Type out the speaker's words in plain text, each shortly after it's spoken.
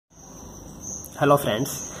Hello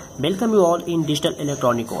friends, welcome you all in digital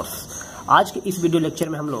electronic course. आज के इस वीडियो लेक्चर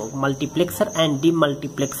में हम लोग मल्टीप्लेक्सर एंड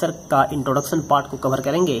डीमल्टीप्लेक्सर का इंट्रोडक्शन पार्ट को कवर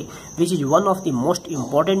करेंगे, which is one of the most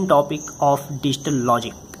important topic of digital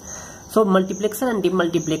logic. So multiplexer and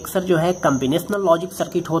demultiplexer जो है कॉम्बिनेशनल लॉजिक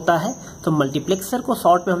सर्किट होता है। तो मल्टीप्लेक्सर को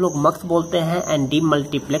शॉर्ट में हम लोग मक्स बोलते हैं एंड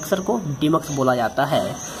डीमल्टीप्लेक्सर को डीमक्स बोला जाता है।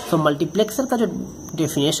 सो मल्टीप्लेक्सर का जो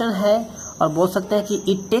डेफिनेशन है और बोल सकते हैं कि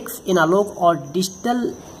इट टेक्स एनालॉग और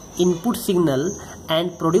digital input signal and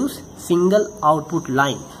produce single output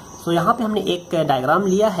line. सो यहाँ पे हमने एक डायग्राम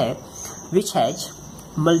लिया है विच हैज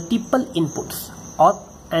मल्टीपल इनपुट्स और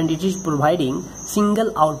and it is providing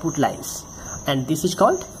single output lines and this is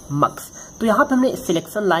called मक्स। तो यहाँ पे हमने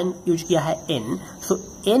सिलेक्शन लाइन यूज किया है n। सो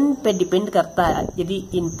n पे डिपेंड करता है, यदि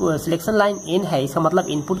सिलेक्शन लाइन n है इसका मतलब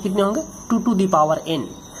इनपुट कितने होंगे 2 to the power n।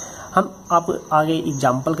 हम आपको आगे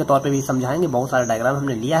एग्जाम्पल के तौर पे भी समझाएंगे। बहुत सारा डायग्राम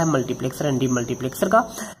हमने लिया है मल्टीप्लेक्सर एंड डीमल्टीप्लेक्सर का।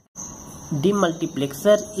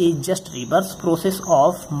 Demultiplexer is just reverse process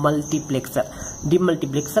of multiplexer.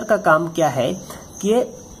 Demultiplexer का काम क्या है कि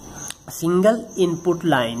सिंगल इनपुट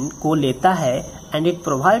लाइन को लेता है and it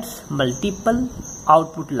provides multiple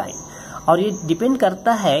output line, और ये डिपेंड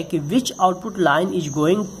करता है कि विच output line is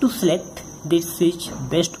going to select this switch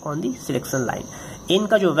based on the selection line. इन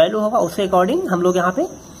का जो वैल्यू होगा उसके अकॉर्डिंग हम लोग यहाँ पे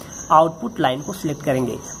आउटपुट लाइन को सिलेक्ट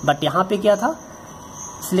करेंगे। बट यहाँ पे क्या था,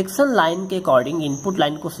 सिलेक्शन लाइन के अकॉर्डिंग इनपुट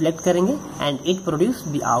लाइन को सिलेक्ट करेंगे and it produce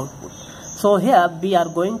the output. So here we are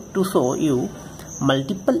going to show you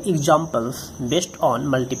multiple examples based on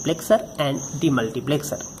multiplexer and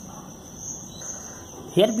demultiplexer.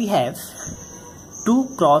 Here we have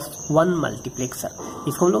 2x1 multiplexer.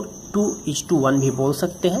 इसको हम लोग 2:1 भी बोल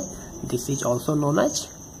सकते हैं। This is also known as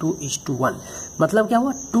 2:1। मतलब क्या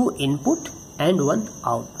हुआ, 2 इनपुट एंड 1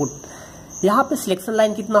 आउटपुट। यहाँ पे सिलेक्शन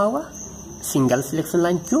लाइन कितना होगा, सिंगल सिलेक्शन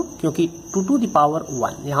लाइन। क्यों? क्योंकि 2 to the power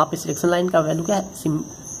 1। यहाँ पे सिलेक्शन लाइन का वैल्यू क्या है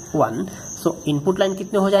 1। सो इनपुट लाइन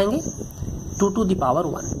कितने हो जाएंगे 2 to the power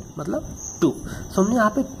 1 मतलब 2। सो हमने यहाँ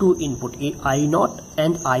पे 2 इनपुट I0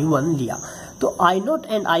 एंड I1 लिया। तो I0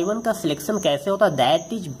 एंड I1 का सिलेक्शन कैसे होता है,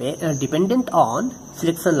 that is dependent on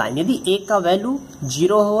selection line. यदि A का वैल्यू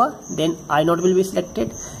 0 होगा then I0 will be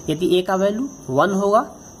selected, यदि A का वैल्यू 1 होगा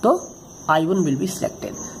तो I1 will be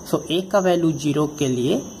selected. So A का वैल्यू 0 के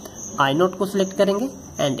लिए I0 को सिलेक्ट करेंगे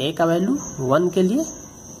एंड A का वैल्यू 1 के लिए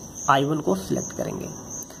I1 को सिलेक्ट करेंगे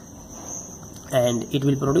and it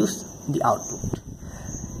will produce the output.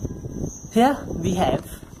 Here we have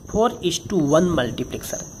 4:1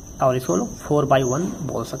 multiplexer, और इसको लोग 4/1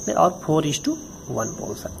 बोल सकते हैं और 4:1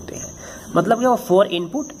 बोल सकते हैं। मतलब क्या, 4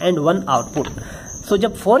 इनपुट एंड 1 आउटपुट। सो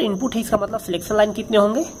जब 4 इनपुट है इसका मतलब सिलेक्शन लाइन कितने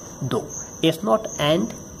होंगे 2, S0 एंड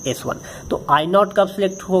S1। तो I0 कब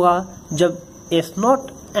सिलेक्ट होगा, जब S0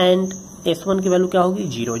 एंड S1 की वैल्यू क्या होगी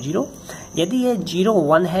 0 0। यदि ये 0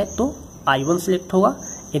 1 है तो I1 सिलेक्ट होगा,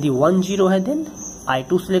 यदि 1 0 है देन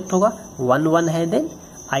I2 सिलेक्ट होगा, 1 1 है देन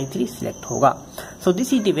I3 सिलेक्ट होगा। So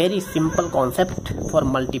this is the very simple concept for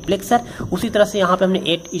multiplexer. उसी तरह से यहाँ पे हमने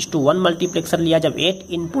 8:1 मल्टीप्लेक्सर लिया। जब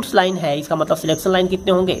 8 इनपुट्स लाइन है इसका मतलब सिलेक्शन लाइन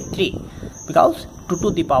कितने होंगे 3, because 2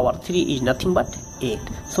 to the power 3 is nothing but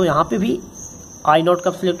 8। सो यहाँ पे भी I0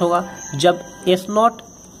 कब सिलेक्ट होगा, जब S0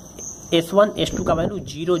 S1 S2 का वैल्यू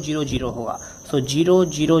 0 0 0 होगा। सो 0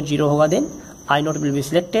 0 0 होगा then I0 will be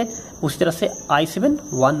selected। उसी तरह से I7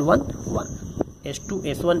 1 1 1, S2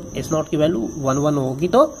 S1 S0 की वैल्यू 1 1 होगी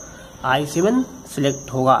तो I7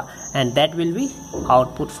 सिलेक्ट होगा and that will be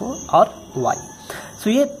output for और Y। सो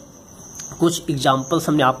ये कुछ एग्जांपल्स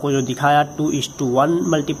हमने आपको जो दिखाया, 2:1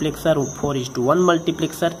 मल्टीप्लेक्सर, 4:1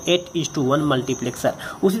 मल्टीप्लेक्सर, 8:1 मल्टीप्लेक्सर।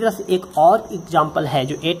 उसी तरह से एक और एग्जाम्पल है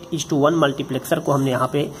जो 8:1 मल्टीप्लेक्सर को हमने यहाँ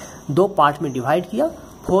पे 2 पार्ट में डिवाइड किया,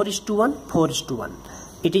 4:1 4:1।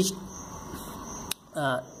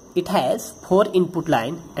 It has 4 input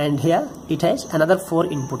line and here it has another 4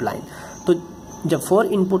 input line। तो जब 4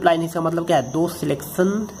 input line इसका मतलब क्या है, 2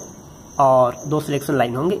 सिलेक्शन और 2 सिलेक्शन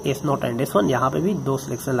लाइन होंगे S0 एंड S1। यहाँ पे भी 2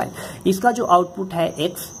 सिलेक्शन लाइन। इसका जो आउटपुट है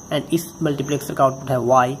X एंड इस मल्टीप्लेक्सर का आउटपुट है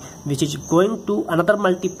Y, which is going to another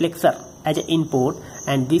multiplexer as a input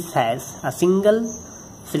and this has a single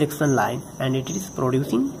selection line and it is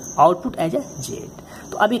producing output as a Z।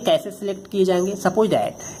 तो अब ये कैसे सिलेक्ट किए जाएंगे, suppose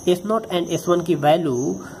that S0 and S1 की value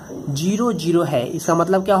 0 0 है, इसका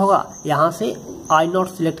मतलब क्या होगा, यहाँ से I0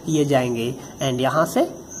 सिलेक्ट किए जाएंगे एंड यहाँ से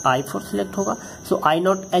I4 सिलेक्ट होगा। सो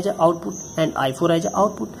I0 as a output and I4 as a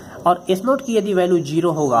output, और S0 की यदि वैल्यू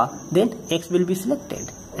 0 होगा then X will be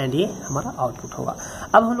selected and ये हमारा आउटपुट होगा।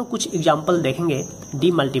 अब हम लोग कुछ एग्जाम्पल देखेंगे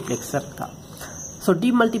डीमल्टीप्लेक्सर का। सो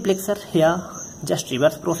demultiplexer here just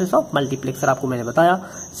reverse process of multiplexer. आपको मैंने बताया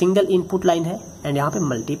सिंगल इनपुट लाइन है एंड यहाँ पे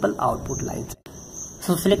मल्टीपल आउटपुट लाइन है।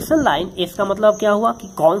 सो सिलेक्शन लाइन एस का मतलब क्या हुआ कि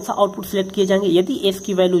कौन सा आउटपुट सिलेक्ट किए जाएंगे। यदि एस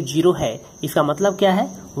की वैल्यू 0 है इसका मतलब क्या है,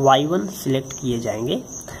 y1 सिलेक्ट किए जाएंगे।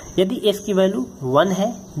 यदि एस की वैल्यू 1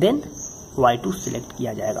 है देन y2 सिलेक्ट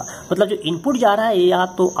किया जाएगा। मतलब जो इनपुट जा रहा है या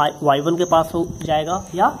तो y1 के पास हो जाएगा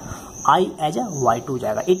या I एज अ y2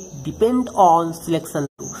 जाएगा। It depend on selection.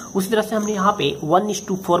 उसी तरह से हमने यहाँ पे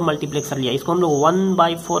 1:4 मल्टीप्लेक्सर लिया, इसको हम लोग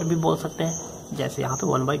 1/4 भी बोल सकते हैं, जैसे यहाँ पे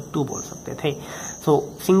 1/2 बोल सकते थे। सो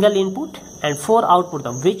single input and 4 output,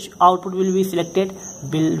 which output will be selected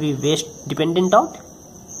will be waste dependent on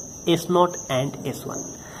S0 and S1।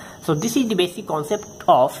 So this is the basic concept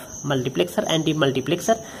of multiplexer and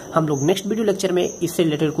demultiplexer. हम लोग नेक्स्ट वीडियो लेक्चर में इससे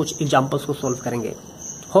रिलेटेड कुछ examples को solve करेंगे।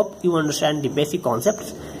 Hope you understand the basic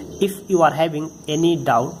concepts. If you are having any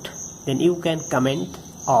doubt, then you can comment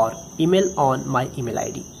or email on my email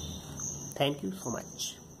ID. Thank you so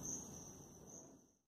much.